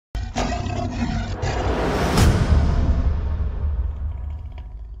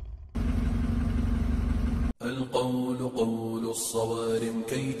الصوارم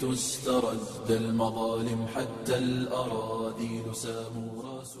كي تسترد المظالم حتى الأراذيل ساموا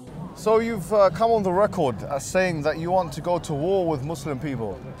راسهم. So you've come on the record as saying that you want to go to war with Muslim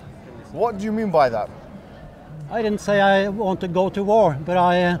people. What do you mean by that? I didn't say I want to go to war, but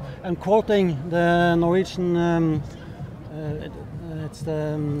I am quoting the Norwegian, it's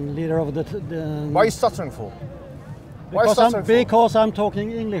the leader of the... Why are you stuttering for? Because I'm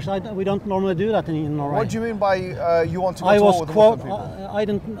talking English. We don't normally do that in Norway. What do you mean by you want to go to war with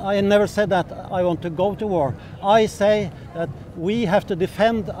Muslim people? I never said that I want to go to war. I say that we have to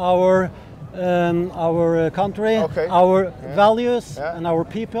defend our country, our values and our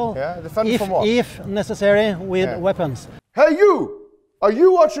people, defend from what? If necessary, with weapons. Hey you! Are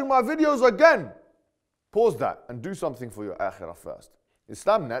you watching my videos again? Pause that and do something for your akhirah first.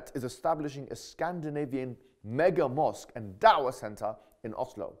 IslamNet is establishing a Scandinavian mega mosque and da'wah center in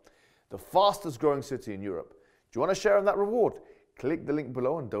Oslo, the fastest growing city in Europe. Do you want to share in that reward? Click the link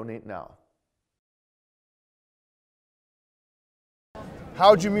below and donate now.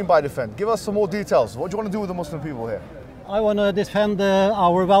 How do you mean by defend? Give us some more details. What do you want to do with the Muslim people here? I want to defend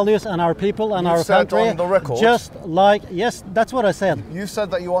our values and our people and our said country. On the record, just like, yes, that's what I said. You said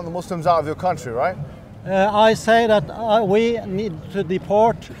that you want the Muslims out of your country, right? I say that we need to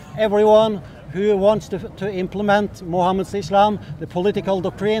deport everyone who wants to implement Muhammad's Islam, the political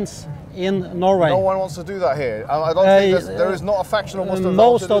doctrines in Norway. No one wants to do that here. I don't think there is not a faction of Muslims.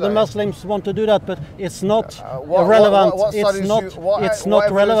 Most of the Muslims want to do that, but it's not relevant. It's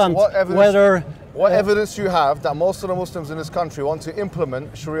not relevant whether. What evidence do you have that most of the Muslims in this country want to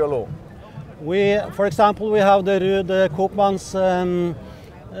implement Sharia law? For example, we have the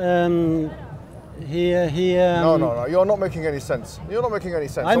𝙗𝙪𝙞𝙀𝙗. No, you're not making any sense. You're not making any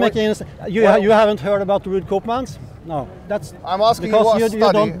sense. You haven't heard about Ruud Koopmans? No, that's. I'm asking because you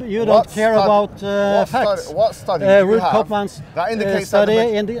what study. You don't care about facts. What study? Ruud Koopmans' that indicates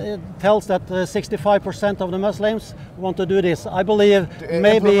study tells that 65% of the Muslims want to do this. I believe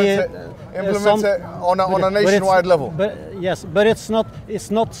maybe implement it on a nationwide level. But yes, but it's not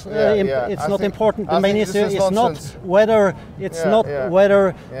important. The main issue is not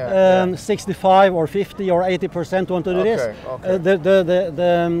whether 65 or 50 or 80% want to do this.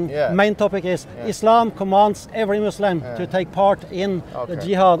 The main topic is Islam commands every Muslim to take part in the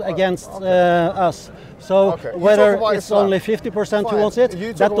jihad against us. So whether it's only 50% who wants it,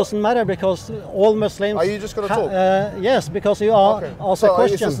 that doesn't matter because all Muslims. Are you just going to talk? Yes, because you ask a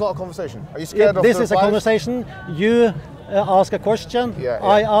question. This is not a conversation. Are you scared of this is a conversation. You ask a question,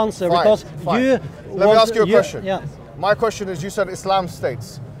 I answer because you. Let me ask you a question. My question is: you said Islam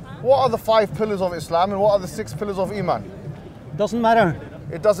states. What are the 5 pillars of Islam and what are the 6 pillars of Iman? Doesn't matter.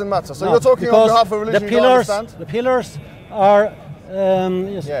 It doesn't matter. So you're talking on behalf of religion. You don't understand? The pillars are.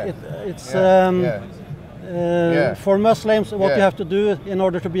 For Muslims, what you have to do in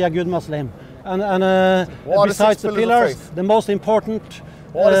order to be a good Muslim, and besides the pillars, the most important.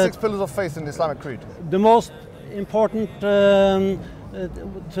 What are the 6 pillars of faith in the Islamic creed? The most important to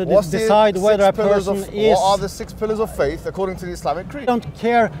decide whether a person is. What are the 6 pillars of faith according to the Islamic creed? I don't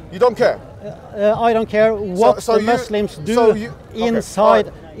care. You don't care? I don't care what the Muslims do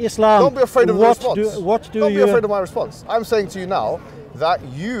inside Islam. Don't be afraid of the response. Don't be afraid of my response. I'm saying to you now that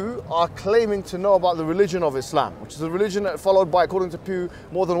you are claiming to know about the religion of Islam, which is a religion followed by, according to Pew,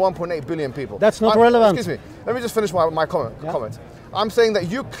 more than 1.8 billion people. That's not relevant. Excuse me. Let me just finish my comment. I'm saying that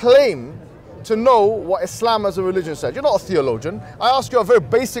you claim to know what Islam as a religion said. You're not a theologian. I ask you a very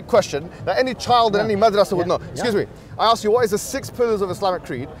basic question that any child in any madrasa would know. Excuse me. I ask you, what is the 6 pillars of Islamic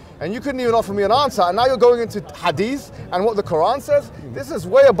creed? And you couldn't even offer me an answer. And now you're going into hadith and what the Qur'an says. This is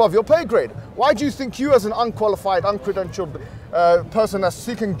way above your pay grade. Why do you think you, as an unqualified, uncredentialed person that's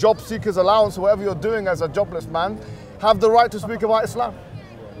seeking job seekers allowance or whatever you're doing as a jobless man, have the right to speak about Islam?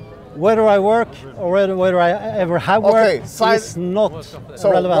 Whether I work or whether I ever have worked is not relevant.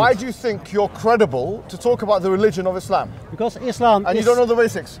 So why do you think you're credible to talk about the religion of Islam? Because Islam and you don't know the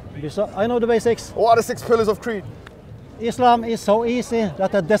basics? I know the basics. What are the 6 pillars of creed? Islam is so easy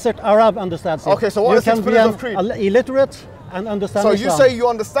that a desert Arab understands it. Okay, so what are the 6 pillars of creed? You can be illiterate and understand Islam. So you say you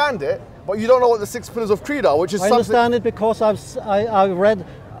understand it, but you don't know what the 6 pillars of creed are, which is I understand it because I've read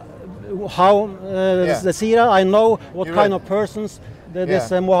how the Seerah. I know what kind of persons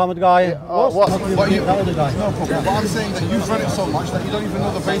this Muhammad guy was. The other guy. No problem. But I'm saying that you've read it so much that you don't even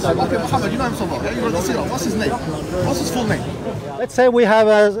know the basics. Okay, Muhammad, you know him so well. You read the Seerah. What's his name? What's his full name? Let's say we have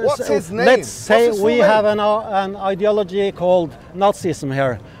a. What's his name? Let's say we have an ideology called Nazism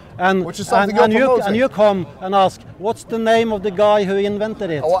here. which is something you're promoting. And you come and ask, what's the name of the guy who invented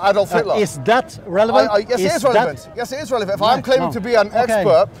it? Or Adolf Hitler. Is that relevant? Yes, it is relevant. Yes, it is relevant. If I'm claiming to be an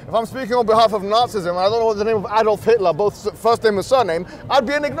expert, if I'm speaking on behalf of Nazism, and I don't know what the name of Adolf Hitler, both first name and surname, I'd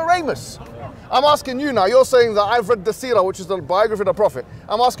be an ignoramus. I'm asking you now, you're saying that I've read the Seerah, which is the biography of the Prophet.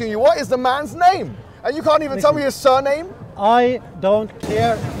 I'm asking you, what is the man's name? And you can't even tell me his surname? I don't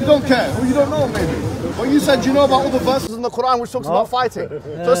care. You don't care? Well, you don't know, maybe. Well, you said you know about all the verses in the Qur'an which talks about fighting.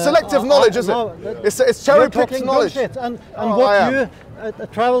 So it's selective knowledge, is it? It's cherry-picked knowledge. Bullshit. And what you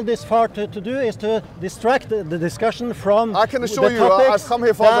travel this far to do is to distract the discussion from I can assure you, I've come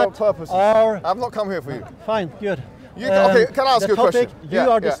here for other purposes. I've not come here for you. Fine, good. Okay, can I ask you a question? You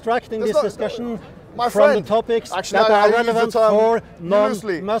are distracting this discussion my from friend, the topics actually, that are relevant for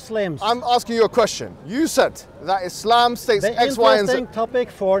non-Muslims. I'm asking you a question. You said that Islam states X, Y, and Z. The interesting topic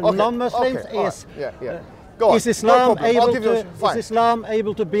for non-Muslims is Go on. Is Islam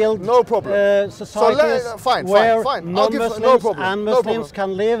able to build societies where non-Muslims and Muslims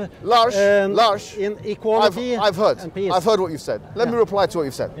can live in equality and peace? I've heard what you said. Let me reply to what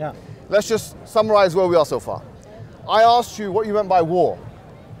you've said. Let's just summarize where we are so far. I asked you what you meant by war.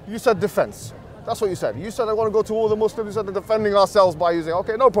 You said defense. That's what you said. You said I want to go to all the Muslims. You said they're defending ourselves by using.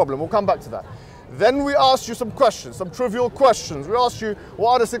 Okay, no problem. We'll come back to that. Then we asked you some questions, some trivial questions. We asked you,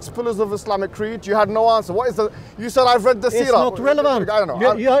 what are the 6 pillars of Islamic creed? You had no answer. What is the? You said I've read the Seerah. It's not relevant. I don't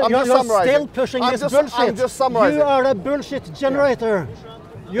know. You're still pushing this bullshit. I'm just summarizing. You are a bullshit generator.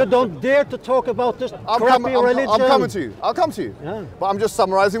 You don't dare to talk about this crappy religion. I'm coming to you. I'll come to you. But I'm just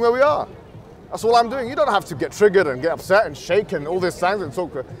summarizing where we are. That's all I'm doing. You don't have to get triggered and get upset and shake and all these things and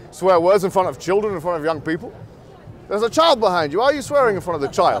talk swear words in front of children, in front of young people. There's a child behind you. Why are you swearing in front of the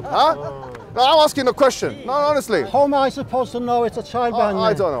child? Huh? No, I'm asking a question. No, honestly. How am I supposed to know it's a child behind me?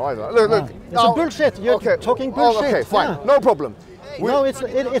 I don't know. Look. It's a bullshit. You're talking bullshit. Okay, fine. No problem. No, it's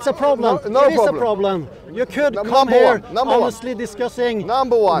a problem. It is a problem. You could come here honestly discussing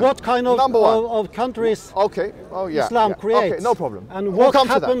what kind of countries Islam creates. Okay, no problem. And what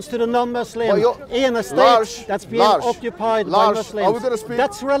happens to the non-Muslim in a state that's being occupied by Muslims. Are we going to speak?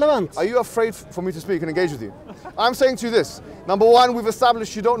 That's relevant. Are you afraid for me to speak and engage with you? I'm saying to you this. Number one, we've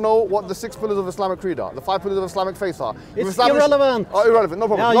established you don't know what the 6 pillars of Islamic creed are, the 5 pillars of Islamic faith are. It's irrelevant. Oh, irrelevant. No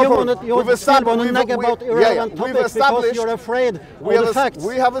problem. Yeah, no problem. You still want to nag about irrelevant topics because you're afraid of the facts.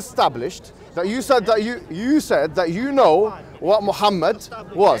 We have established that you said that you know what Muhammad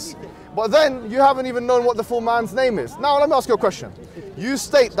was. But then you haven't even known what the full man's name is. Now let me ask you a question. You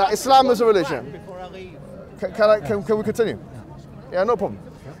state that Islam is a religion. Can we continue? Yeah, no problem.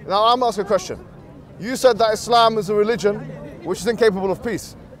 Now I'm asking a question. You said that Islam is a religion which is incapable of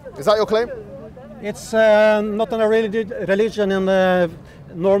peace. Is that your claim? It's not a religion in the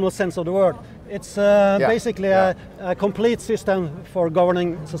normal sense of the word. It's basically a complete system for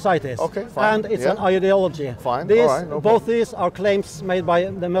governing societies. Okay, fine. And it's an ideology. Fine. Both these are claims made by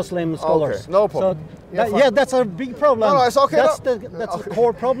the Muslim scholars. Okay, no problem. So that's a big problem. No, it's okay. That's a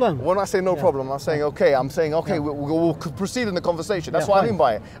core problem. When I say no problem, I'm saying okay. I'm saying okay. We'll proceed in the conversation. That's what I mean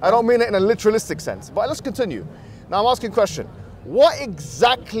by it. I don't mean it in a literalistic sense. But let's continue. Now I'm asking a question. What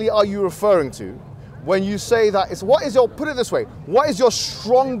exactly are you referring to when you say that put it this way, what is your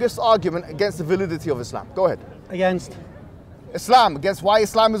strongest argument against the validity of Islam? Go ahead. Against? Islam, against why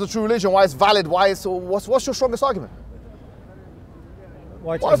Islam is a true religion, why it's valid, what's your strongest argument?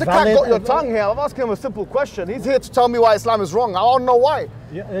 Why has the cat got your tongue here? I've asked him a simple question. He's here to tell me why Islam is wrong. I don't know why.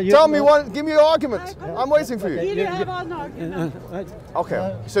 Tell me one, give me your argument. I'm waiting for you. You have an argument.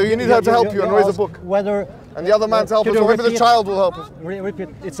 Okay, so you need her to help you and raise a book. And the other man to help us, or maybe the child will help us. Repeat,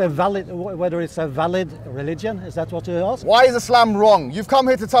 whether it's a valid religion, is that what you asked? Why is Islam wrong? You've come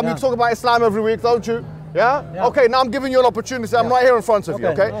here to tell me, you talk about Islam every week, don't you? Yeah? Okay, now I'm giving you an opportunity. I'm right here in front of you,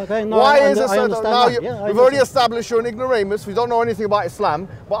 okay? No, why is Islam? Now we've already established you're an ignoramus. We don't know anything about Islam,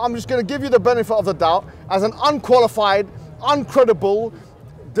 but I'm just going to give you the benefit of the doubt as an unqualified, uncredible,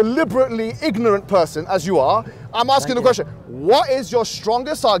 deliberately ignorant person as you are. I'm asking the question, what is your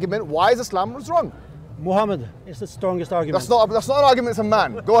strongest argument? Why is Islam wrong? Muhammad is the strongest argument. That's not an argument, it's a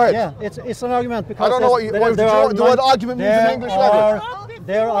man. Go ahead. Yeah, it's an argument because I don't know what the word argument means in English language.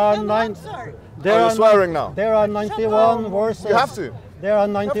 There are swearing now. There are 91 verses. You have to. There are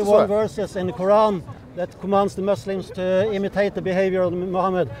 91 verses in the Qur'an that commands the Muslims to imitate the behavior of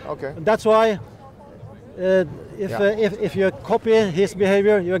Muhammad. Okay. That's why if you copy his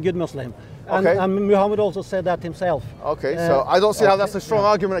behavior, you're a good Muslim. And Muhammad also said that himself. Okay, so I don't see how that's a strong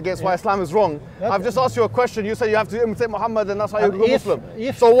argument against why Islam is wrong. I've just asked you a question. You say you have to imitate Muhammad, and that's how you're a Muslim.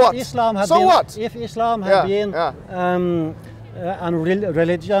 So what? If Islam had been and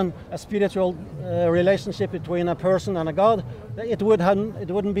religion, a spiritual relationship between a person and a God, it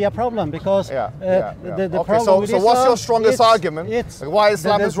wouldn't be a problem, because the problem with Islam, what's your strongest argument why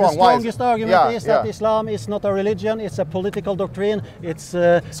Islam is wrong? The strongest argument is that Islam is not a religion, it's a political doctrine, it's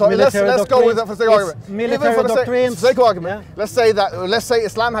military let's go with that for the sake of argument. Military doctrines. For the sake of argument, let's say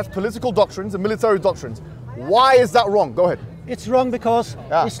Islam has political doctrines and military doctrines. Why is that wrong? Go ahead. It's wrong because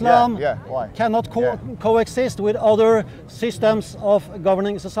Islam cannot coexist with other systems of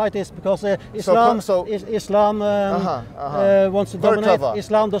governing societies, because Islam wants to dominate.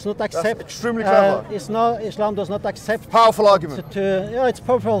 Islam does not accept. That's extremely clever. Islam does not accept. Powerful argument. It's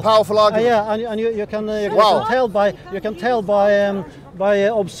powerful. Powerful argument. And you can tell by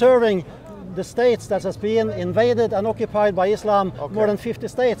observing the states that has been invaded and occupied by Islam, more than 50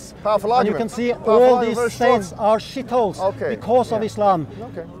 states. Powerful argument. And you can see all these states are shitholes because of Islam.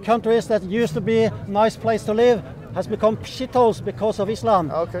 Countries that used to be a nice place to live has become shitholes because of Islam,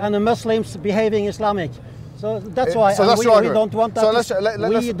 and the Muslims behaving Islamic. So that's why we don't want that.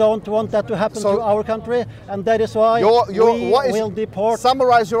 We don't want that to happen to our country, and that is why we will deport.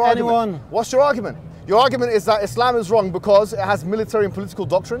 Summarize your anyone. argument. What's your argument? Your argument is that Islam is wrong because it has military and political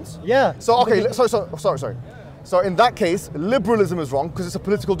doctrines? Yeah. So, sorry. So in that case, liberalism is wrong because it's a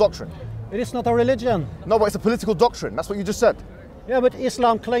political doctrine. It is not a religion. No, but it's a political doctrine. That's what you just said. Yeah, but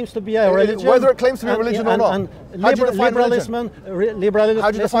Islam claims to be a religion. Whether it claims to be a religion or not. Liberalism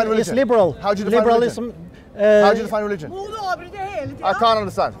How do you define religion? is liberal. How do you define religion? How do you define religion? I can't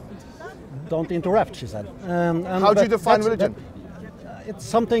understand. Don't interrupt, she said. How do you define religion? It's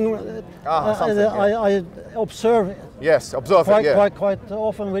something I observe. Yes, observe quite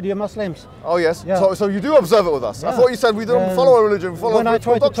often with you Muslims. Oh yes. Yeah. So you do observe it with us. I thought you said we don't follow a religion. We follow when a I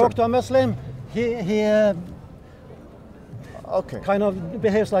try doctrine. to talk to a Muslim, he kind of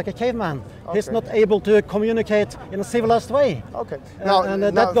behaves like a caveman. He's not able to communicate in a civilized way. Okay. And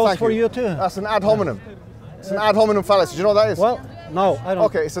that goes for you too. That's an ad hominem. It's an ad hominem fallacy. Do you know what that is? Well, no, I don't.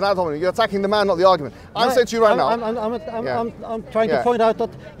 Okay, it's an ad hominem. You're attacking the man, not the argument. I'm saying to you right now. I'm trying to point out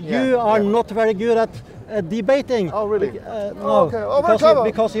that you are not very good at debating. Oh, really? No,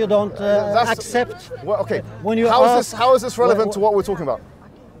 because you don't accept. Well, okay. When you how is this relevant to what we're talking about?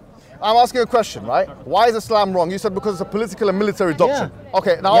 I'm asking a question, right? Why is Islam wrong? You said because it's a political and military doctrine. Yeah.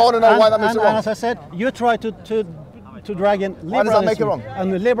 Okay, now I want to know why that makes it wrong. And as I said, you try to drag in liberalism. Why does that make it wrong?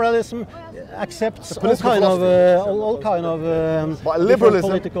 And liberalism accepts all kind of but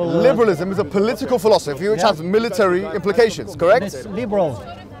liberalism is a political philosophy which has military implications, correct? It's liberal.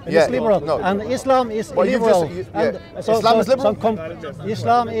 It's liberal. No. And Islam is illiberal. Islam is liberal?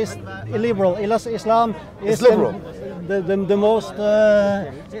 Islam is illiberal. Islam is liberal. The most,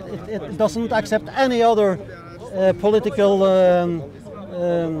 it doesn't accept any other political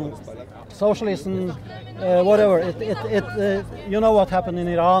socialism, whatever. You know what happened in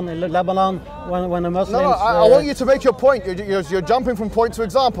Iran, in Lebanon, when the Muslims... No, I want you to make your point. You're jumping from point to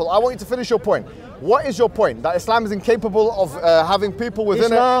example. I want you to finish your point. What is your point? That Islam is incapable of having people within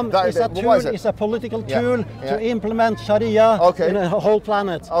Islam it? Is a political tool to implement Sharia in a whole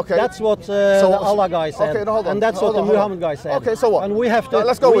planet. Okay. That's what the Allah guy said. Okay, no, hold on. And that's what the Muhammad guy said. Okay, so what? And we have to,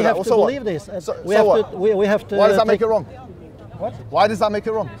 let's go we have to believe this. We have to. Why does that make it wrong? What? Why does that make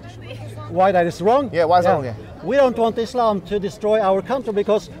it wrong? Why that is wrong? Yeah, why is that wrong? Yeah. We don't want Islam to destroy our country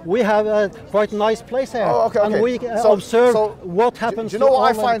because we have a quite nice place here. Oh, okay. And we observe what happens do you know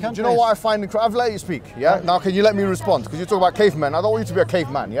what to all countries. Do you know what I find incredible? I've let you speak, yeah? Now can you let me respond? Because you talk about cavemen. I don't want you to be a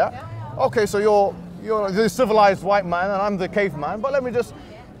caveman, yeah? Okay, so you're the civilized white man and I'm the caveman, but let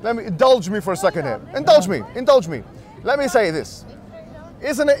me indulge me for a second here. Indulge me. Let me say this.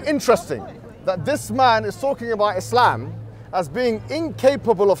 Isn't it interesting that this man is talking about Islam as being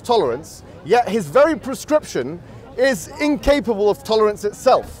incapable of tolerance, yet his very prescription is incapable of tolerance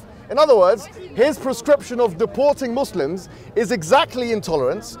itself. In other words, his prescription of deporting Muslims is exactly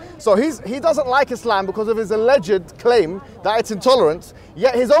intolerance. So he doesn't like Islam because of his alleged claim that it's intolerant,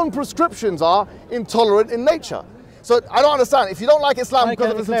 yet his own prescriptions are intolerant in nature. So I don't understand. If you don't like Islam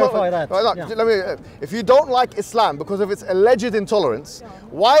because of its intolerance, if you don't like Islam because of its alleged intolerance,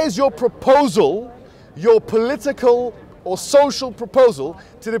 why is your proposal, your political or social proposal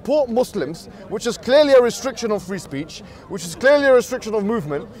to deport Muslims, which is clearly a restriction of free speech, which is clearly a restriction of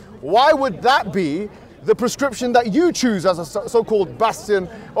movement, why would that be the prescription that you choose as a so-called bastion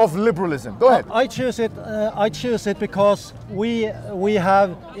of liberalism? Go ahead. I choose it because we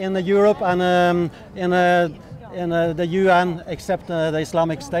have in Europe and in the UN, except the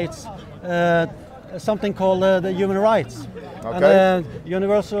Islamic states, something called the human rights. Okay. And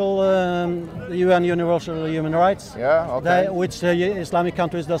the UN Universal Human Rights, which Islamic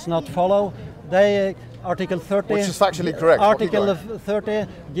countries does not follow. They Article 30. Which is factually correct. Article 30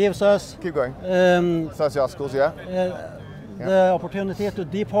 gives us. Keep going. 30 articles, yeah. The opportunity to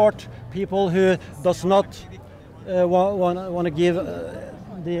deport people who does not want to give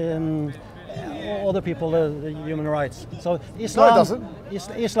the other people the human rights. So Islam. No, it doesn't.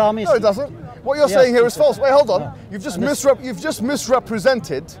 Islam is. No, it doesn't. What you're saying here is false. Wait, hold on. You've just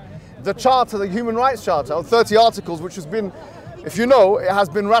misrepresented the Charter, the Human Rights Charter, of 30 articles, which has been, if you know, it has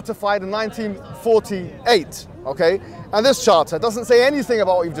been ratified in 1948. Okay, and this charter doesn't say anything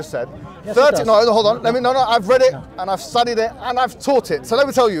about what you've just said. Yes, 30. No, hold on. No. I've read it and I've studied it and I've taught it. So let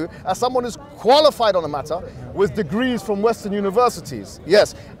me tell you, as someone who's qualified on the matter with degrees from Western universities,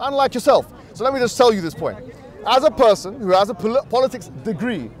 yes, unlike yourself. So let me just tell you this point. As a person who has a politics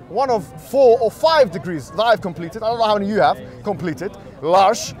degree, one of 4 or 5 degrees that I've completed, I don't know how many you have completed,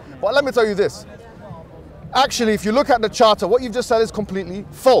 large, but let me tell you this. Actually, if you look at the charter, what you've just said is completely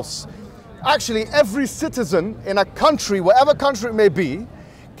false. Actually, every citizen in a country, whatever country it may be,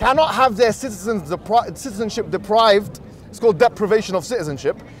 cannot have their citizenship deprived. It's called deprivation of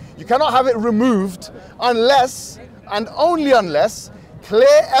citizenship. You cannot have it removed unless, and only unless,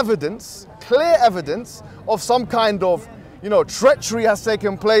 clear evidence of some kind of, treachery has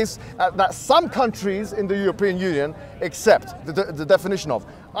taken place that some countries in the European Union accept the definition of.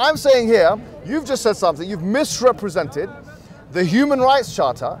 I'm saying here, you've just said something, you've misrepresented the Human Rights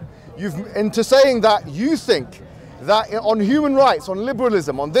Charter, into saying that you think that on human rights, on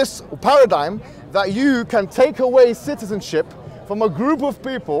liberalism, on this paradigm, that you can take away citizenship from a group of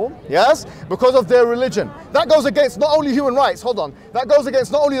people, yes, because of their religion. That goes against not only human rights, hold on, that goes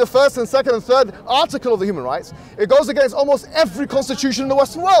against not only the 1st and 2nd and 3rd article of the human rights, it goes against almost every constitution in the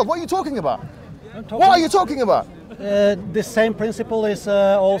Western world. What are you talking about? What are you talking about? The same principle is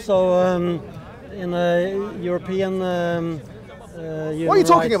also in a European Human Rights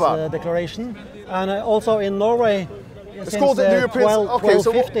Declaration, and also in Norway. It's called the European.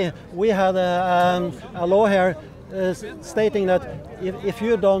 1250, we had a law here stating that if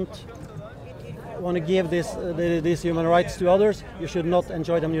you don't want to give these human rights to others, you should not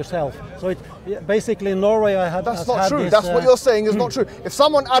enjoy them yourself. So basically Norway That's not true. That's what you're saying is not true. If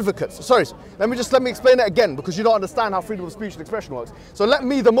someone advocates, sorry, let me explain it again, because you don't understand how freedom of speech and expression works. So let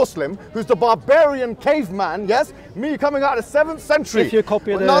me, the Muslim, who's the barbarian caveman, yes, me coming out of the 7th century. If you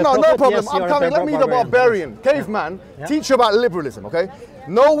copy the no problem. Yes, I'm coming. Let me, the barbarian caveman, teach you about liberalism. Okay.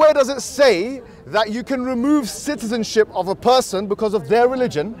 Nowhere does it say that you can remove citizenship of a person because of their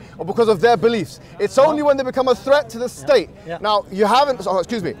religion or because of their beliefs. It's only when they become a threat to the state. Now, you haven't,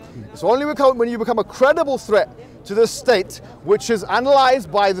 excuse me, it's only when you become a credible threat to the state, which is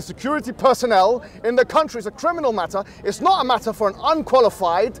analyzed by the security personnel in the country. It's a criminal matter. It's not a matter for an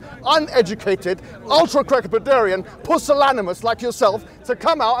unqualified, uneducated, ultra-crepidarian, pusillanimous like yourself to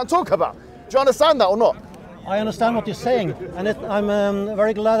come out and talk about. Do you understand that or not? I understand what you're saying, and I'm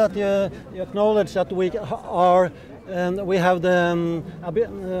very glad that you acknowledge that we are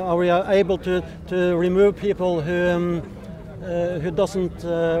able to remove people who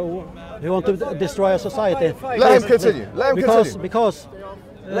want to destroy a society. Let him continue. Let him continue.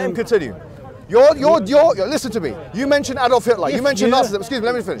 Listen to me. You mentioned Adolf Hitler. You mentioned Nazism. Excuse me.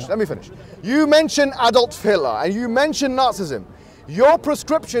 Let me finish. You mentioned Adolf Hitler and you mentioned Nazism. Your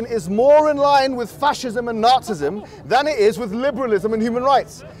prescription is more in line with fascism and Nazism than it is with liberalism and human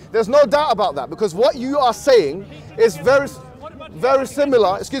rights. There's no doubt about that, because what you are saying is very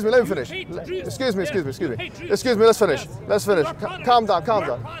similar. Excuse me, let me finish. Excuse me, let's finish. Calm down.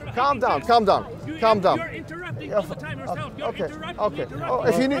 You're interrupting all the time yourself. Okay. Oh,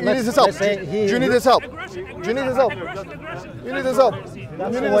 if you need his help. Do you need his help? You need his help.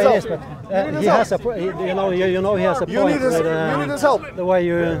 That's the way it is, but he has a point. You need his help. The way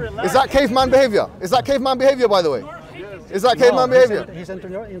you. Is that caveman behavior? By the way? Is that caveman behavior? He's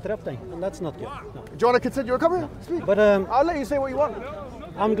interrupting, and that's not good. No. Do you want to continue recovering? Speak. But I'll let you say what you want.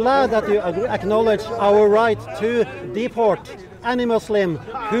 I'm glad that you acknowledge our right to deport any Muslim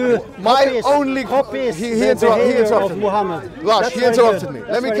who copies the behavior of Muhammad. Lash, he interrupted me.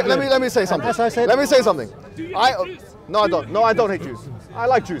 Let me say something. Let me say something. No, I don't hate Jews. I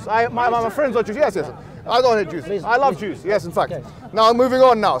like Jews. My friends are Jews. Yes. I don't hate Jews. Please, I love Jews. Yes, in fact. Okay. Now, moving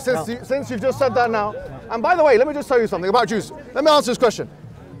on now. Since you've just said that now, and by the way, let me just tell you something about Jews. Let me answer this question.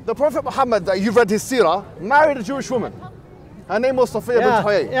 The Prophet Muhammad, that you've read his seerah, married a Jewish woman. Her name was Safiya bint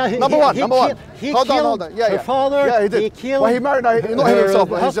Huyay. Number one. Hold on. Her father. Yeah, he did. He killed he married her, not himself,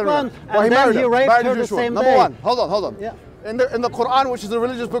 but his husband, he married her the same day. Number one. Hold on. Yeah. In the Qur'an, which is a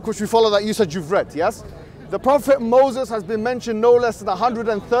religious book which we follow, that you said you've read, yes? The Prophet Moses has been mentioned no less than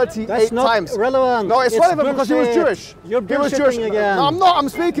 138 That's not times. relevant. No, it's relevant because he was Jewish. You're bullshitting again. No, I'm not. I'm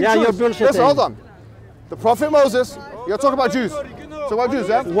speaking truth. You're bullshitting. Listen, hold on. The Prophet Moses, you're talking about Jews. So about Jews,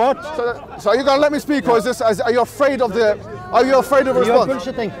 yeah? What? So are you going to let me speak, or is this? Are you afraid of the? Are you afraid of the You're response?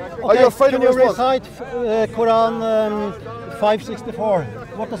 bullshitting. Okay, Are you afraid of can the you response? recite Quran 564?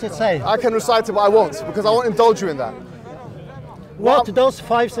 What does it say? I can recite it, but I won't, because I won't indulge you in that. What does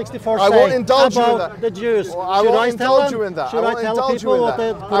 564 say I won't indulge you in about that. the Jews? Well, I won't indulge you in that. Should I tell people what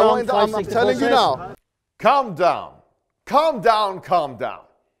the Quran 564 I'm telling you says? now. Calm down. Calm down, calm down.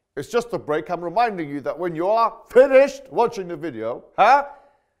 It's just a break. I'm reminding you that when you are finished watching the video,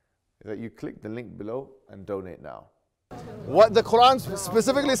 that you click the link below and donate now. What the Quran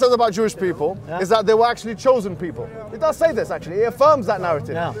specifically says about Jewish people is that they were actually chosen people. It does say this actually. It affirms that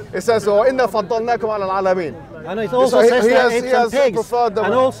narrative. It says, "Inna faddalnakum ala al-alamin." And it also says that apes and pigs.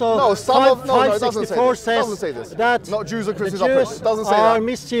 And also, no, some of, no, it doesn't say this. says Doesn't say this. that not Jews and Christians the are Jews pigs. Doesn't say are that.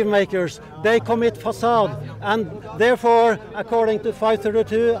 mischief makers. They commit facade, and therefore, according to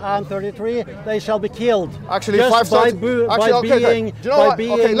 532 and 33, they shall be killed. Actually, just by being. Do you know what?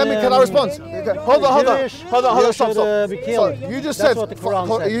 Okay, let me. Can I respond? Hold on. Stop. Be killed. So you just That's said. what the Quran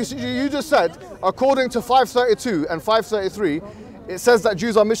said. You just said, according to 532 and 533. It says that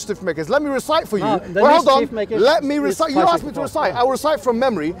Jews are mischief makers. Let me recite for you. Hold on. Let me recite. You asked me to recite. I will recite from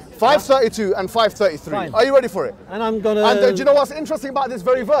memory 532 and 533. Fine. Are you ready for it? And I'm gonna. And do you know what's interesting about this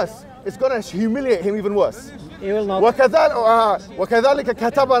very verse? It's going to humiliate him even worse. He will not. وَكَذَلِكَ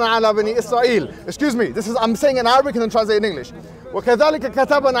كَتَبَنَا عَلَى بَنِي إِسْرَائِيل. Excuse me. I'm saying in Arabic and then translate in English. وَكَذَلِكَ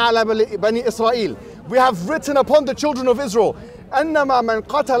كَتَبَنَا عَلَى بَنِي إِسْرَائِيل. We have written upon the children of Israel. أنما من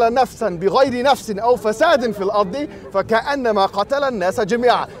قتل نفسا بغير نفس أو فساد في الأرض فكأنما قتل الناس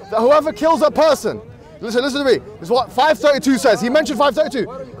جميعا. That whoever kills a person, listen to me, this is what 532 says. He mentioned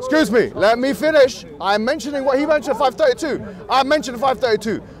 532. Excuse me, let me finish. I'm mentioning what he mentioned 532. I mentioned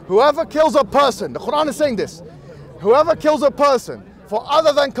 532. Whoever kills a person, the Quran is saying this, whoever kills a person for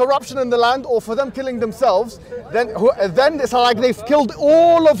other than corruption in the land or for them killing themselves, then it's like they've killed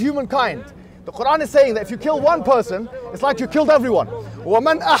all of humankind. The Quran is saying that if you kill one person, it's like you killed everyone.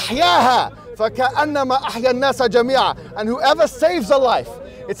 وَمَنْ أَحْيَاهَا فَكَأَنَّمَا أَحْيَا النَّاسَ جَمِيعًا. And whoever saves a life,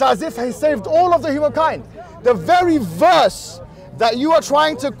 it's as if he saved all of the humankind. The very verse that you are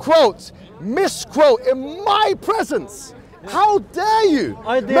trying to misquote in my presence. How dare you?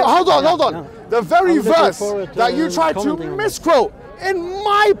 No, hold on. No. The very verse that you try to misquote in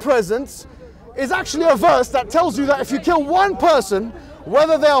my presence is actually a verse that tells you that if you kill one person,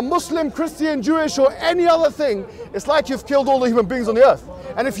 whether they are Muslim, Christian, Jewish, or any other thing, it's like you've killed all the human beings on the earth.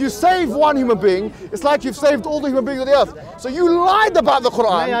 And if you save one human being, it's like you've saved all the human beings on the earth. So you lied about the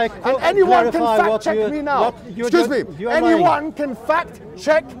Quran, and anyone can fact check me now. Excuse me, anyone can fact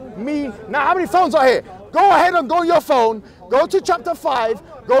check me now. How many phones are here? Go ahead and go on your phone, go to chapter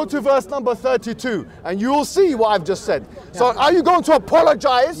 5, go to verse number 32, and you will see what I've just said. So are you going to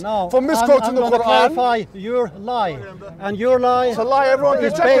apologize for misquoting the Quran? I'm going to clarify your lie. And your lie it's a lie, everyone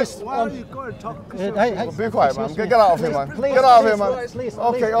can check it. Why are you going to talk? Be quiet, man. Get out of here, man. Please, get out of here, man. Please,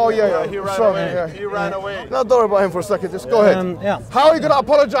 okay, oh yeah. He ran away. No, don't worry about him for a second. Just go ahead. How are you going to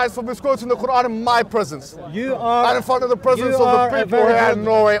apologize for misquoting the Quran in my presence? You are. And in front of the presence of the people here in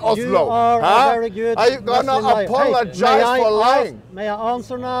Norway, Oslo. You are a very good. Are you going to apologize for lying? May I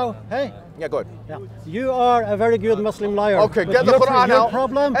answer now? Hey. Yeah, go ahead. Yeah. You are a very good Muslim liar. Okay, get the Quran out.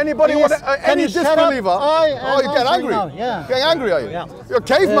 Problem Anybody want any disbeliever? Oh, you're getting angry. Yeah. Getting angry, are you? Yeah. You're a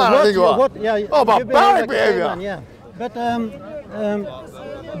caveman, I think you are. Oh, barbaric behavior. Yeah. But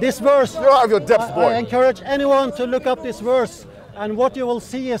this verse. You're out of your depth, boy. I encourage anyone to look up this verse, and what you will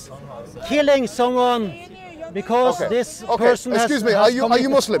see is killing someone because this person has. Excuse me. Are you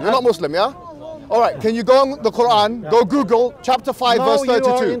Muslim? You're not Muslim, yeah? All right, can you go on the Quran, go Google chapter 5 verse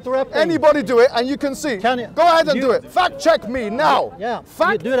 32. Anybody do it and you can see. Go ahead and do it. Fact check me now.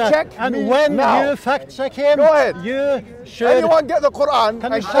 Fact check me now. And when you fact check him, go ahead. You should. Anyone get the Quran?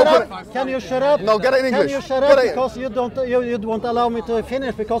 Can you shut up? Can you shut up? No, get it in English. Can you shut up because you won't allow me to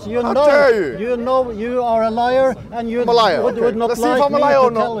finish because you How know dare you know you are a liar and you I'm a liar. would not Let's like see if I'm a me liar to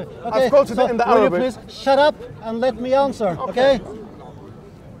or not. tell you. I've quoted it in the Arabic. Will you please shut up and let me answer? Okay.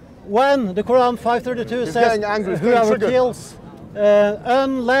 When the Quran 532 says whoever kills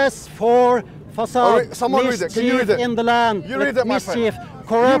unless for facade, mischief in the land, mischief,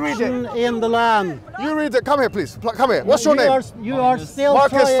 corruption in the land. You read it. Come here, please. Come here. What's your name? You are still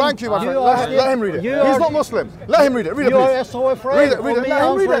Marcus, trying. thank you, my friend. Let him read it. He's not Muslim. Let him read it. Read it, please. You are so afraid of me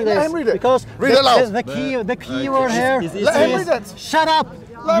answering this. Let him read it. Because read it loud. The key word here is let him read it. Shut up.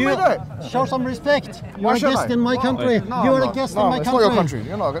 Let me do it. Show some respect. You're a guest in my country. You're a guest in my country. It's not your country.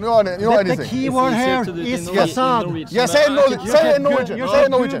 You're not anything. The key word here is facade. Yes, say it in Norwegian. Say it in Norwegian. You Say it in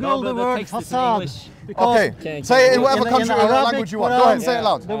should Norwegian. Google the word facade. Okay, say it in whatever country or language you want. Go ahead and say it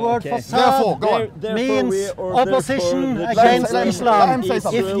loud. The word fasad Therefore, go on. means opposition against Islam. Let him say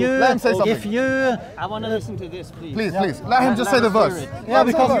something. If you, I want to listen to this, please. Please, let him just say the verse. yeah,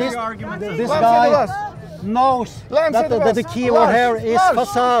 because this guy knows that the key word here is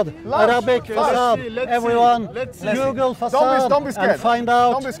fasad, Arabic fasad. Everyone, Google fasad and find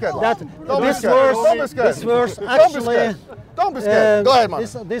out that this verse actually. Don't be scared. Go ahead, man.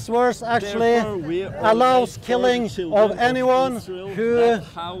 This verse actually allows killing of anyone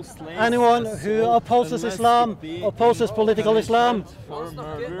who opposes Islam, opposes political Islam. For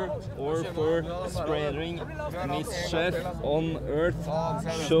murder or for spreading mischief on earth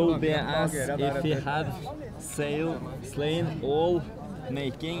shall be as if he had slain all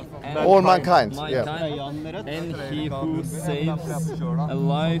all mankind. And he who saves a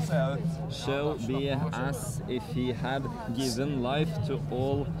life shall be as if he had given life to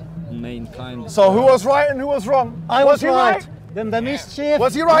all mankind. So who was right and who was wrong? I was right. Then the mischief.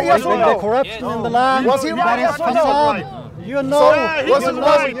 Was he right? Yes or no? The corruption in the land. Was he right? Yes or no? You know.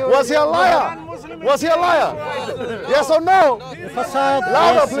 Was he a liar? Was he a liar? Yes or no? Facade.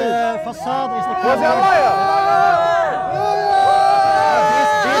 Louder, please. Facade is the. Was he a liar?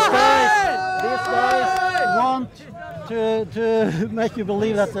 These guys want to make you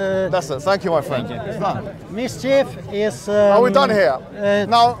believe that. That's it. Thank you, my friend. Mischief is. Are we done here?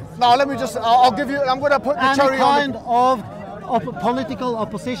 Now, let me just. I'll give you. I'm going to put the cherry on. Of political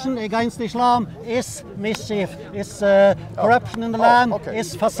opposition against Islam is mischief, is corruption in the land,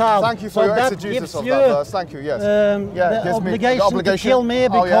 is fasad. Thank you for your exegesis of that verse. Thank you, yes. The obligation to kill me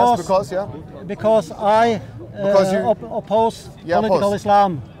because I oppose political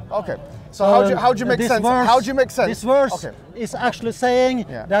Islam. Okay. So how do you make sense? How do you make sense? This verse is actually saying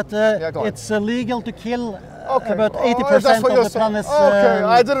that it's legal to kill about 80% of the planet's. Okay,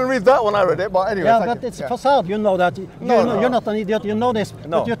 I didn't read that when I read it, but anyway. Yeah, but it's facade. You know that. You're not an idiot. You know this.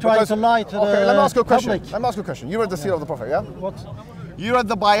 But you're trying to lie to the public. Let me ask you a question. Let me ask you a question. You read the Seerah of the Prophet, yeah? What? You read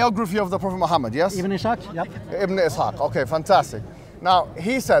the biography of the Prophet Muhammad, yes? Ibn Ishaq, yep. Ibn Ishaq. Okay, fantastic. Now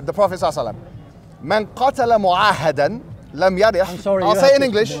he said, the Prophet sallallahu alaihi wasallam, "Man qatala mu'ahadan lam yarih." I'm sorry. I'll say in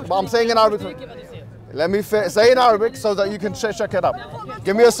English, but I'm saying in Arabic. Let me say in Arabic so that you can check it up.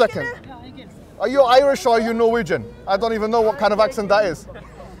 Give me a second. Are you Irish or are you Norwegian? I don't even know what kind of accent that is.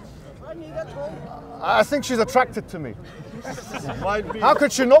 I think she's attracted to me. How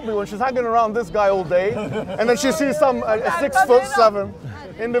could she not be when she's hanging around this guy all day and then she sees some 6'7"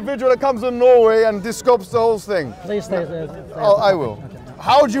 individual that comes in Norway and describes the whole thing? Please stay. Oh, I will.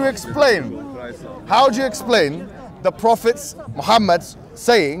 How do you explain the Prophet's Muhammad's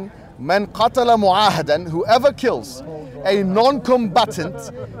saying, "Man qatala mu'ahadan," whoever kills a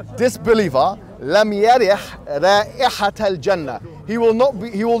non-combatant disbeliever, lam yarih ra'ihat al-Jannah, he will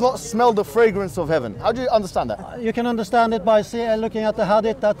not smell the fragrance of heaven. How do you understand that? You can understand it by looking at the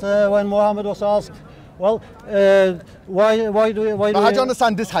hadith that when Muhammad was asked, well, why do you how do you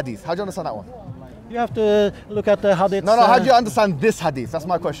understand this hadith? How do you understand that one? You have to look at the hadiths. No, how do you understand this hadith? That's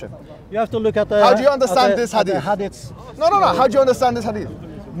my question. You have to look at the. How do you understand this hadith? Hadiths. No. How do you understand this hadith?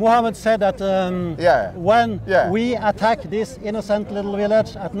 Muhammad said that when we attack this innocent little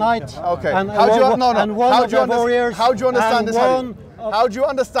village at night, and how do you understand this hadith? How do you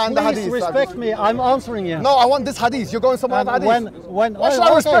understand the hadith? Please respect me. I'm answering you. No, I want this hadith. You're going somewhere with hadith. Why should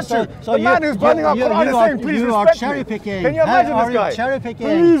I respect you? So the man who's burning up Qur'an is saying, please respect cherry me. picking. Can you imagine this guy? Cherry picking.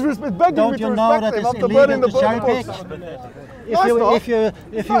 Please respect. Begging me to respect him after burning the books. If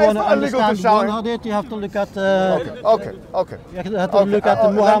you want to understand one hadith, you have to look at. Okay. You have to look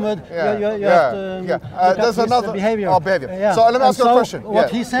at Muhammad. You have to look at there's another behavior. Yeah. So let me ask you a question.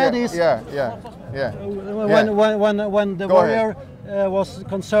 What he said is. When the warrior was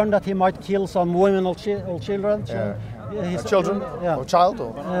concerned that he might kill some women or children. Children? Or child?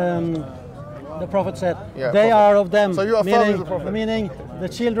 Or? The Prophet said, they are of them. So you are the Prophet? Meaning the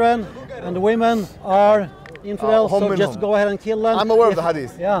children and the women are infidels, so just go ahead and kill them. I'm aware of the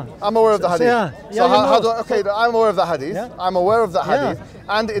hadith. Yeah. I'm aware of the hadith. I'm aware of the hadith. Yeah. I'm aware of the hadith.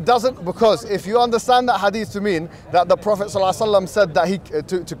 And it doesn't, because if you understand that hadith to mean that the Prophet ﷺ said that he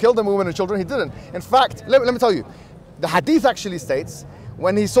to kill the women and children, he didn't. In fact, let me tell you, the hadith actually states,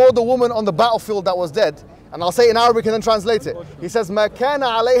 when he saw the woman on the battlefield that was dead, and I'll say it in Arabic and then translate it, he says, مَا كَانَ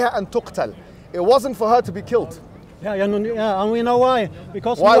عَلَيْهَا أَن تُقْتَلْ. It wasn't for her to be killed. Yeah, and we know why.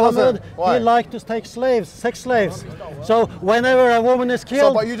 Because Muhammad, he liked to take slaves, sex slaves. So whenever a woman is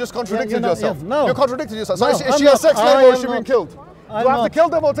killed... but you just contradicted yourself. No. You contradicted yourself. So is she a sex slave or is she being killed? Do I have to kill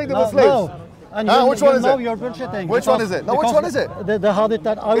them or take them as slaves? No. And which one is it? You're bullshitting. Which one is it? No, which one is it? The hadith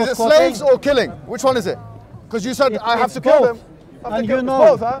that I was quoting. Is it slaves or killing? Which one is it? Because you said I have to kill them. And you know,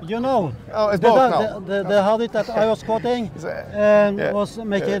 both, huh? you know, oh, it's both now. The hadith that I was quoting was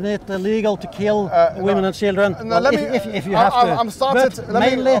making it illegal to kill women and children. No, well, if you have to.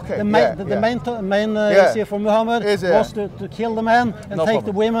 The main issue for Muhammad was to kill the men and take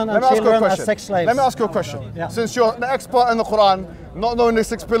the women and children as sex slaves. Let me ask you a question. Yeah. Since you're an expert in the Qur'an, not knowing the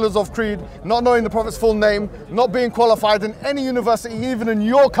 6 pillars of creed, not knowing the Prophet's full name, not being qualified in any university, even in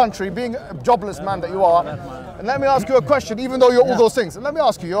your country, being a jobless man that you are. And let me ask you a question, even though you're all those things. And let me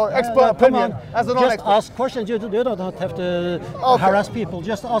ask you your expert opinion as a non-expert. Just ask questions. You don't have to harass people.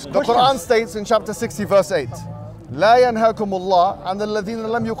 Just ask questions. The Quran states in chapter 60, verse 8, لا ينهاكم الله عن الذين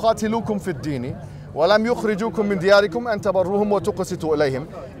لم يقاتلوكم في الدين وَلَمْ يُخْرِجُوكُمْ مِنْ دِيَارِكُمْ أَنْ تَبَرُّهُمْ وَتُقْسِطُوا إِلَيْهِمْ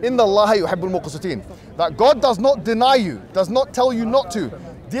إِنَّ اللَّهَ يُحِبُّ الْمُقْسِطِينَ. That God does not deny you, does not tell you not to.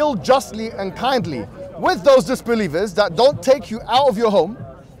 Deal justly and kindly with those disbelievers that don't take you out of your home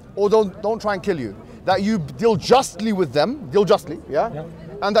or don't try and kill you. That you deal justly with them, deal justly, yeah?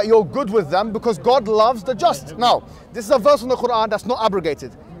 And that you're good with them because God loves the just. Now, this is a verse in the Quran that's not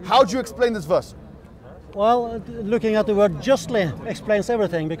abrogated. How do you explain this verse? Well, looking at the word justly explains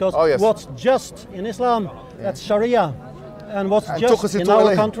everything, because what's just in Islam, that's Sharia. And what's just in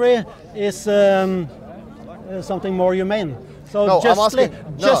our country is something more humane. So no, justly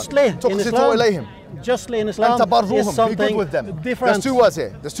in Islam, justly in Islam is something different. There's 2 words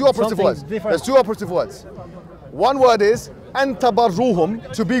here. There's 2 operative words. There's 2 operative words. One word is أن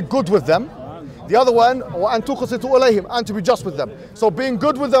تبرهم, to be good with them. The other one, وأن تقسطوا إليهم, and to be just with them. So being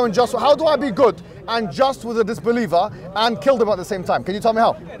good with them and just. How do I be good and just with a disbeliever and kill them at the same time? Can you tell me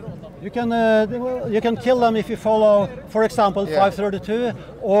how? You can kill them if you follow, for example, 532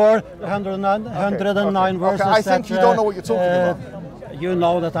 or 109 verses. I think you don't know what you're talking about. You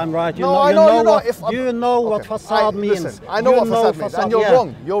know that I'm right. You know what facade means. Listen, I know what facade means, and you're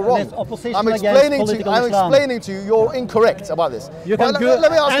wrong. You're wrong. I'm explaining to you. You're incorrect about this. You can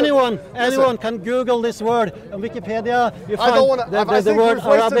anyone can Google this word on Wikipedia. You find the word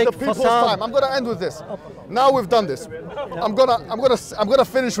Arabic facade. I'm going to end with this. Now we've done this. I'm gonna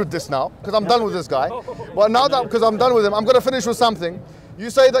finish with this now because I'm done with this guy. But now that because I'm done with him, I'm gonna finish with something. You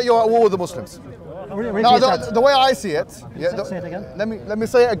say that you're at war with the Muslims. Now, the way I see it, say it again. Let me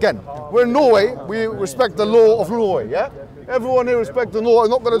say it again. We're in Norway. We respect the law of Norway. Yeah, everyone here respects the law. You're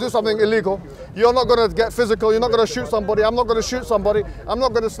not going to do something illegal. You're not going to get physical. You're not going to shoot somebody. I'm not going to shoot somebody. I'm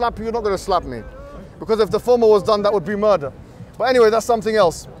not going to slap you. You're not going to slap me, because if the former was done, that would be murder. But anyway, that's something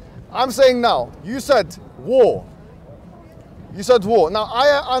else. I'm saying now. You said war. You said war. Now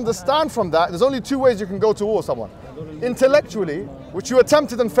I understand from that. There's only 2 ways you can go to war with someone: intellectually, which you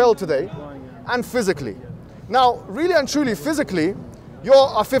attempted and failed today, and physically. Now, really and truly, physically, you're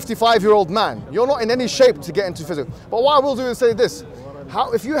a 55-year-old man. You're not in any shape to get into physical. But what I will do is say this.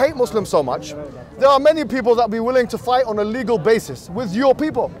 If you hate Muslims so much, there are many people that will be willing to fight on a legal basis with your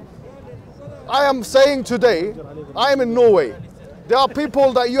people. I am saying today, I am in Norway. There are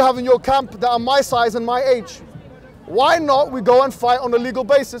people that you have in your camp that are my size and my age. Why not we go and fight on a legal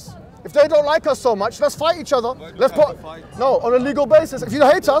basis? If they don't like us so much, let's fight each other. Let's put on a legal basis. If you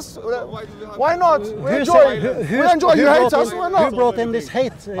hate us, why not? We enjoy. You hate us. Why not? Who brought in this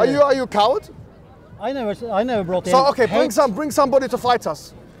hate? Are you a coward? I never brought in. So okay, hate. bring somebody to fight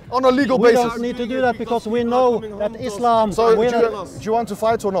us on a legal basis. We don't need to do that because we know that Islam. So do you want to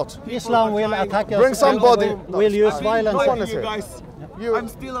fight or not? Islam will attack us. Bring somebody. Will use violence. I'm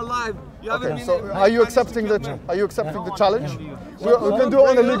still alive. So are you accepting the challenge? We can do it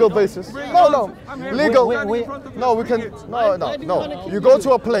on a legal basis. No, legal. We can. No. You go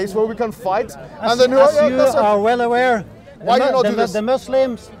to a place where we can fight, and then you are well aware. Why do you not do this? The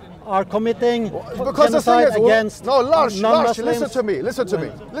Muslims are committing genocide against Lars, listen to me.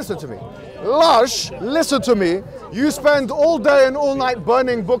 Lars, listen to me. You spend all day and all night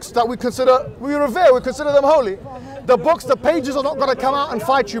burning books that we revere, we consider them holy. The books, the pages are not going to come out and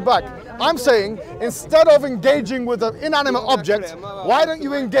fight you back. I'm saying, instead of engaging with an inanimate object, why don't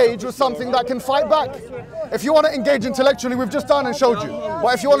you engage with something that can fight back? If you want to engage intellectually, we've just done and showed you.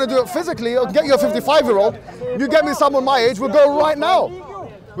 But if you want to do it physically, or get you a 55-year-old, you get me someone my age, we'll go right now.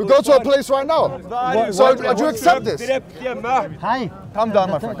 We'll go to a place right now. So do you accept this? Hi. Calm down,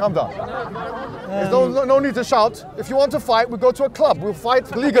 my friend, calm down. There's no need to shout. If you want to fight, we'll go to a club. We'll fight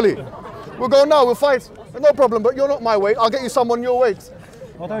legally. We'll go now, we'll fight. No problem, but you're not my weight. I'll get you someone your weight.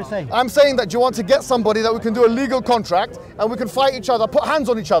 What are you saying? I'm saying that you want to get somebody that we can do a legal contract and we can fight each other, put hands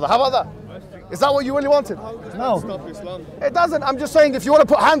on each other. How about that? Is that what you really wanted? No. It doesn't. I'm just saying if you want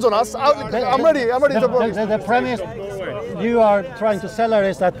to put hands on us, I'm ready. I'm ready to. The premise. you are trying to sell her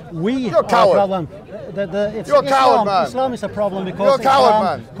is that we are a problem. It's You're a coward, man. Islam is a problem because You're a coward,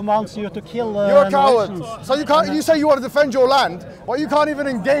 Islam man. commands you to kill. You're a coward. So you can't. You say you want to defend your land, but you can't even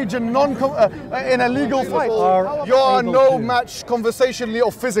engage in in a legal fight. You are no match conversationally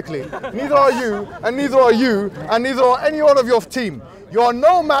or physically. Neither are you, and neither are you, and neither are any one of your team. You are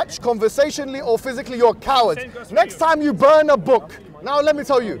no match conversationally or physically. You're cowards. Next time you burn a book. Now let me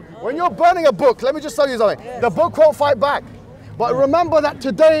tell you, when you're burning a book, let me just tell you something. The book won't fight back. But remember that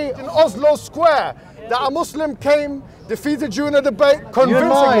today in Oslo Square, that a Muslim came, defeated you in a debate,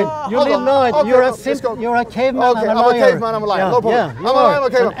 convincingly. You lied. Okay, you're a caveman and a I'm liar. a caveman, I'm a liar. Yeah, No problem. Yeah, I'm a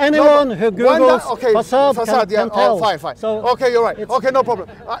caveman. And anyone who Googles facade yeah, can tell. Fine. So okay, you're right. Okay, no problem.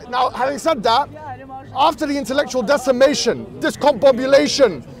 Now, having said that, after the intellectual decimation,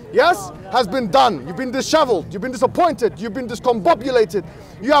 discombobulation, yes, has been done. You've been disheveled, you've been disappointed, you've been discombobulated,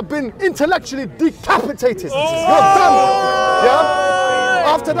 you have been intellectually decapitated. You're done. Yeah?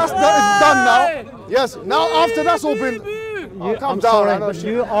 After that is done now. Yes, now after that's all been... I'm sorry, but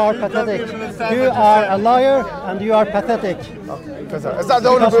you are pathetic. You are a liar and you are pathetic. Is that the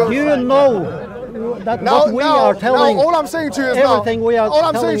only... Because you know that what we are telling. All I'm saying to you is everything we are all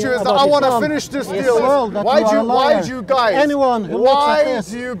I'm saying to you is that I want to finish this deal. Why do you guys? Anyone who why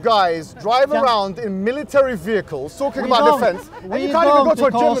do you guys drive around in military vehicles talking about defense? And you can't even go to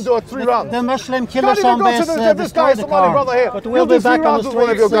a gym and do 3 rounds. The Muslim killer zombies destroyed the car. But we'll be back on the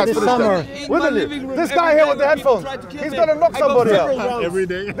streets this summer. This guy here with the headphones, he's going to knock somebody out. Every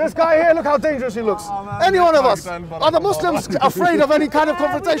day. This guy here, look how dangerous he looks. Any one of us. Are the Muslims afraid of any kind of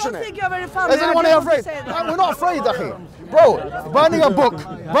confrontation? Is anyone here afraid? We're not afraid, Akhi. Bro, burning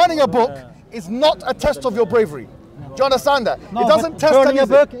a book is not a test of your bravery. Do you understand that? No, it doesn't test burning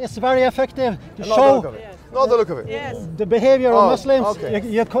anything. a book is very effective to show Not the look of it. the behavior of Muslims. Okay.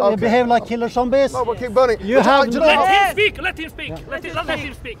 You behave like killer zombies. No, but keep burning. You have Let him speak. Let him speak. Let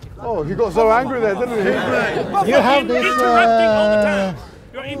him speak. Oh, he got so angry there, didn't he? You have this. Interrupting all the time.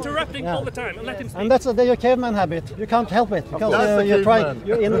 You're interrupting all the time. And let him speak. And that's your caveman habit. You can't help it because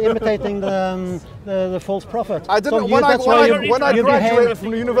you're imitating the false prophet. I didn't. So When I you graduated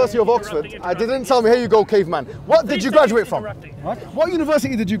from the University of Oxford, I didn't tell me, here you go, caveman. What did you graduate from? What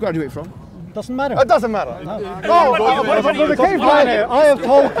university did you graduate from? Doesn't matter. It doesn't matter. But the caveman here. I have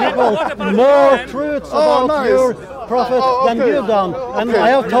told people more truths about your prophet than you've done, and I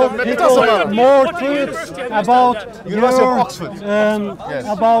have told people more truths about University of Oxford.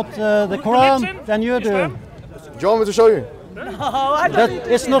 About the Qur'an than you do. Do you want me to show you? That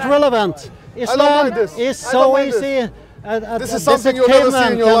it's not relevant. Islam is so easy. This is something you'll never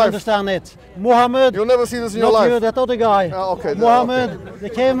see in your life. Understand it. Muhammad, you'll never see this in your not life. You, that other guy. Okay, Muhammad, the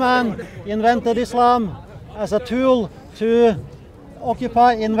caveman, invented Islam as a tool to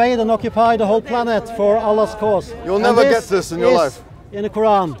invade and occupy the whole planet for Allah's cause. You'll never get this in your life. In the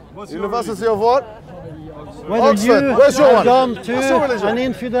Quran. University of what? Whether Oxford. you Where's your have one? gone What's your religion? to an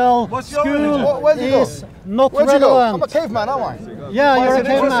infidel school is not Where'd you go? I'm a relevant. caveman, aren't I? Yeah, you're a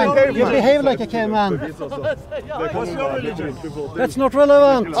caveman. caveman. You behave like a caveman. That's not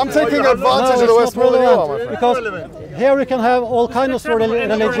relevant. I'm taking advantage of the West more than you are, my friend. Because here we can have all kinds of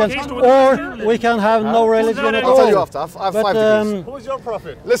religions, or we can have no religion at all. I'll tell you after. I have 5 degrees. Who's your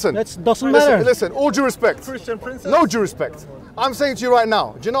prophet? Listen. That doesn't matter. Listen, all due respect. Christian princess? No due respect. I'm saying to you right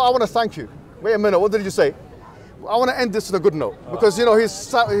now, do you know, I want to thank you. Wait a minute, what did you say? I want to end this on a good note because you know he's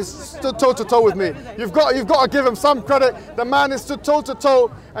stood toe to toe with me. You've got to give him some credit. The man is stood toe to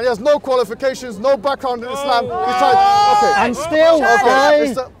toe and he has no qualifications, no background in Islam. He's tried. Okay. And still,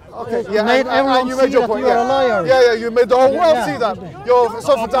 made everyone you made see your that point. you are a liar. Yeah, you made the whole world see that. You're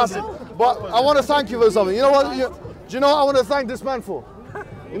so fantastic. But I want to thank you for something. You know what? Do you know what I want to thank this man for?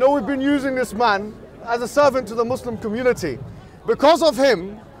 You know, we've been using this man as a servant to the Muslim community. Because of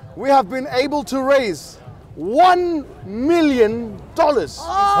him, we have been able to raise $1 million. Hey,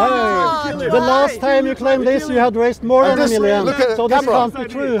 the last time you claimed this, you had raised more than $1 million. Look at so the this camera. can't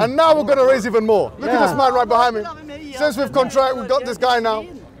be true. And now we're going to raise even more. Look at this man right behind me. Since we've got this guy now.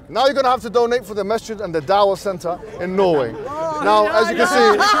 Now you're going to have to donate for the Masjid and the Dawah Center in Norway. Now, as you can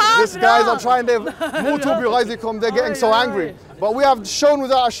see, these guys are trying their they're getting so angry. But we have shown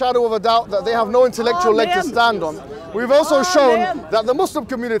without a shadow of a doubt that they have no intellectual leg to stand on. We've also shown that the Muslim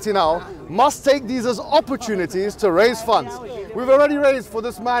community now must take these as opportunities to raise funds. We've already raised for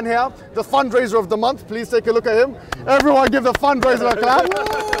this man here, the fundraiser of the month. Please take a look at him. Everyone give the fundraiser a clap.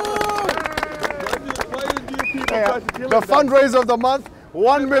 The fundraiser of the month.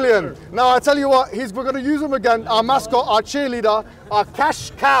 1 million. Now I tell you what, we're going to use him again, our mascot, our cheerleader, our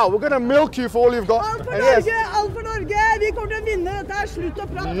cash cow. We're going to milk you for all you've got. And yes,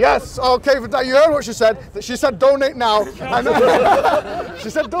 Yes, okay, for that, you heard what she said. She said donate now. And she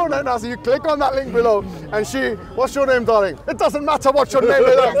said donate now, so you click on that link below. And what's your name, darling? It doesn't matter what your name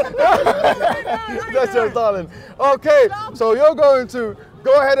is. That's your darling. Okay, so you're going to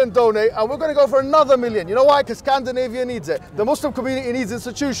go ahead and donate, and we're going to go for another million. You know why? Because Scandinavia needs it. The Muslim community needs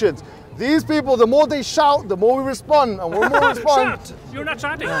institutions. These people, the more they shout, the more we respond. And when more we respond... Shout. You're not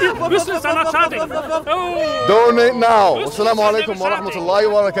shouting. Muslims are not shouting. Oh. Donate now. Assalamu alaikum wa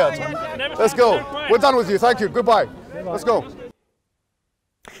rahmatullahi wa barakatuh. Let's go. We're done with you. Thank you. Goodbye. Let's go.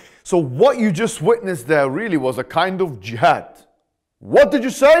 So what you just witnessed there really was a kind of jihad. What did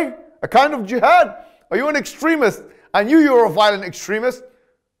you say? A kind of jihad? Are you an extremist? I knew you were a violent extremist.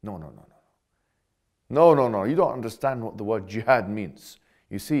 No. You don't understand what the word jihad means.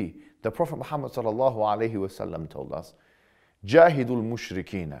 You see, the Prophet Muhammad sallallahu alaihi wasallam told us, "Jahidul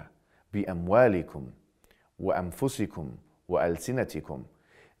mushrikina bi amwalikum wa anfusikum wa alsinatikum."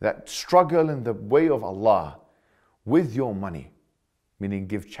 That struggle in the way of Allah with your money, meaning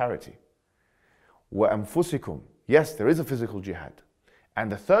give charity. Wa anfusikum. Yes, there is a physical jihad.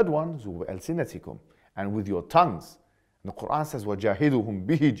 And the third one is wa alsinatikum, and with your tongues. The Qur'an says, وَجَاهِدُهُمْ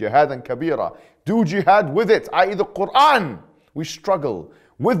بِهِ جِهَادًا كَبِيرًا. Do jihad with it, i.e. the Qur'an. We struggle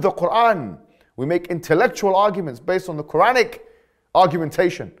with the Qur'an. We make intellectual arguments based on the Quranic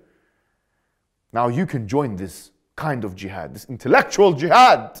argumentation. Now you can join this kind of jihad, this intellectual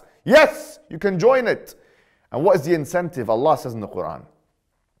jihad. Yes, you can join it. And what is the incentive? Allah says in the Qur'an,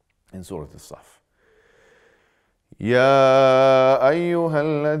 in Surah As-Saf, يا أيها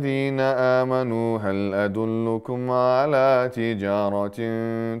الذين آمنوا هل أدلكم على تجارة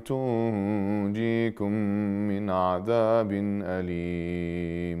تنجيكم من عذاب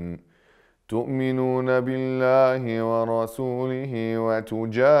أليم تؤمنون بالله ورسوله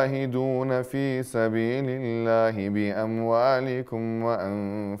وتجاهدون في سبيل الله بأموالكم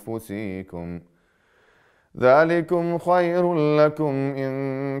وأنفسكم ذلكم خير لكم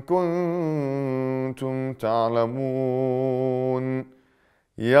إن كنتم تعلمون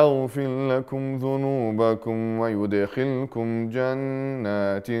يغفر لكم ذنوبكم ويدخلكم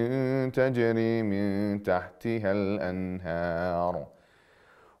جنات تجري من تحتها الأنهار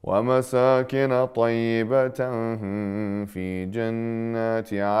ومساكن طيبة في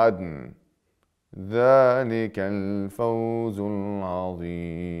جنات عدن ذلك الفوز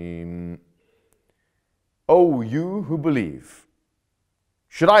العظيم. O you who believe,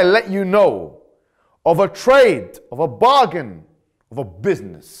 should I let you know of a trade, of a bargain, of a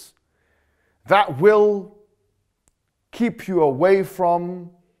business that will keep you away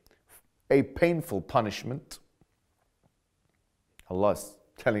from a painful punishment? Allah is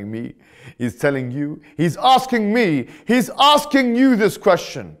telling me, He's telling you, He's asking me, He's asking you this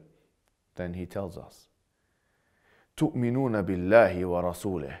question. Then He tells us, تُؤْمِنُونَ بِاللَّهِ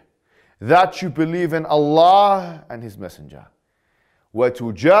وَرَسُولِهِ, that you believe in Allah and His Messenger.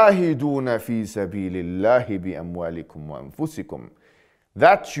 وَتُجَاهِدُونَ فِي سَبِيلِ اللَّهِ بِأَمْوَالِكُمْ وَأَنفُسِكُمْ,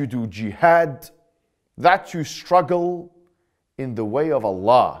 that you do jihad, that you struggle in the way of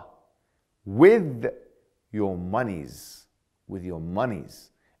Allah with your monies,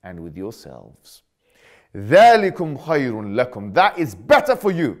 and with yourselves. ذَلِكُمْ خَيْرٌ لَكُمْ, that is better for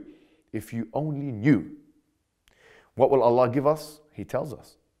you if you only knew. What will Allah give us? He tells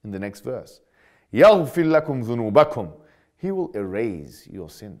us in the next verse, يَغْفِرْ لَكُمْ ذُنُوبَكُمْ, He will erase your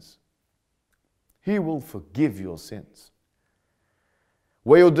sins. He will forgive your sins.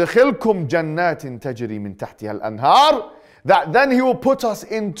 وَيُدْخِلْكُمْ جَنَّاتٍ تَجْرِي مِنْ تَحْتِهَا الْأَنْهَارِ, that then He will put us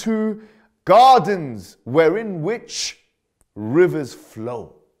into gardens wherein which rivers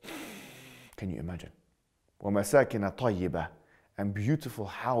flow. Can you imagine? وَمَسَاكِنَ طَيِّبَةٍ, and beautiful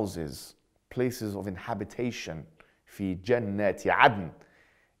houses, places of inhabitation, فِي جَنَّاتِ عَدْنٍ,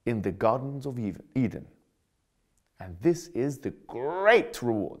 in the gardens of Eden. And this is the great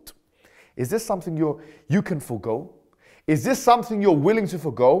reward. Is this something you can forgo? Is this something you're willing to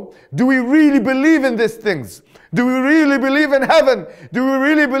forgo? Do we really believe in these things? Do we really believe in heaven? Do we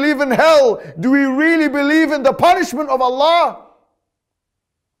really believe in hell? Do we really believe in the punishment of Allah?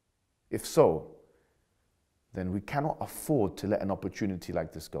 If so, then we cannot afford to let an opportunity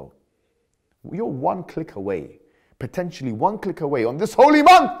like this go. You're one click away, potentially one click away on this holy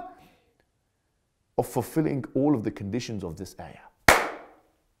month of fulfilling all of the conditions of this ayah.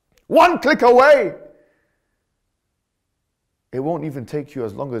 One click away. It won't even take you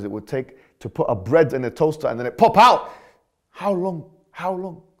as long as it would take to put a bread in a toaster and then it pop out. How long? How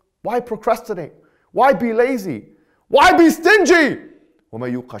long? Why procrastinate? Why be lazy? Why be stingy?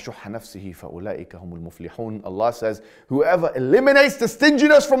 وَمَن يُوقَ شُحَّ نَفْسِهِ فَأُولَٰئِكَ هُمُ الْمُفْلِحُونَ. Allah says, whoever eliminates the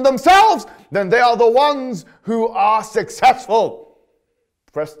stinginess from themselves, then they are the ones who are successful.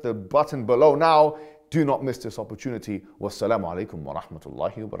 Press the button below now. Do not miss this opportunity. Wassalamu alaikum wa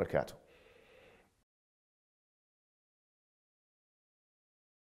rahmatullahi wa barakatuh.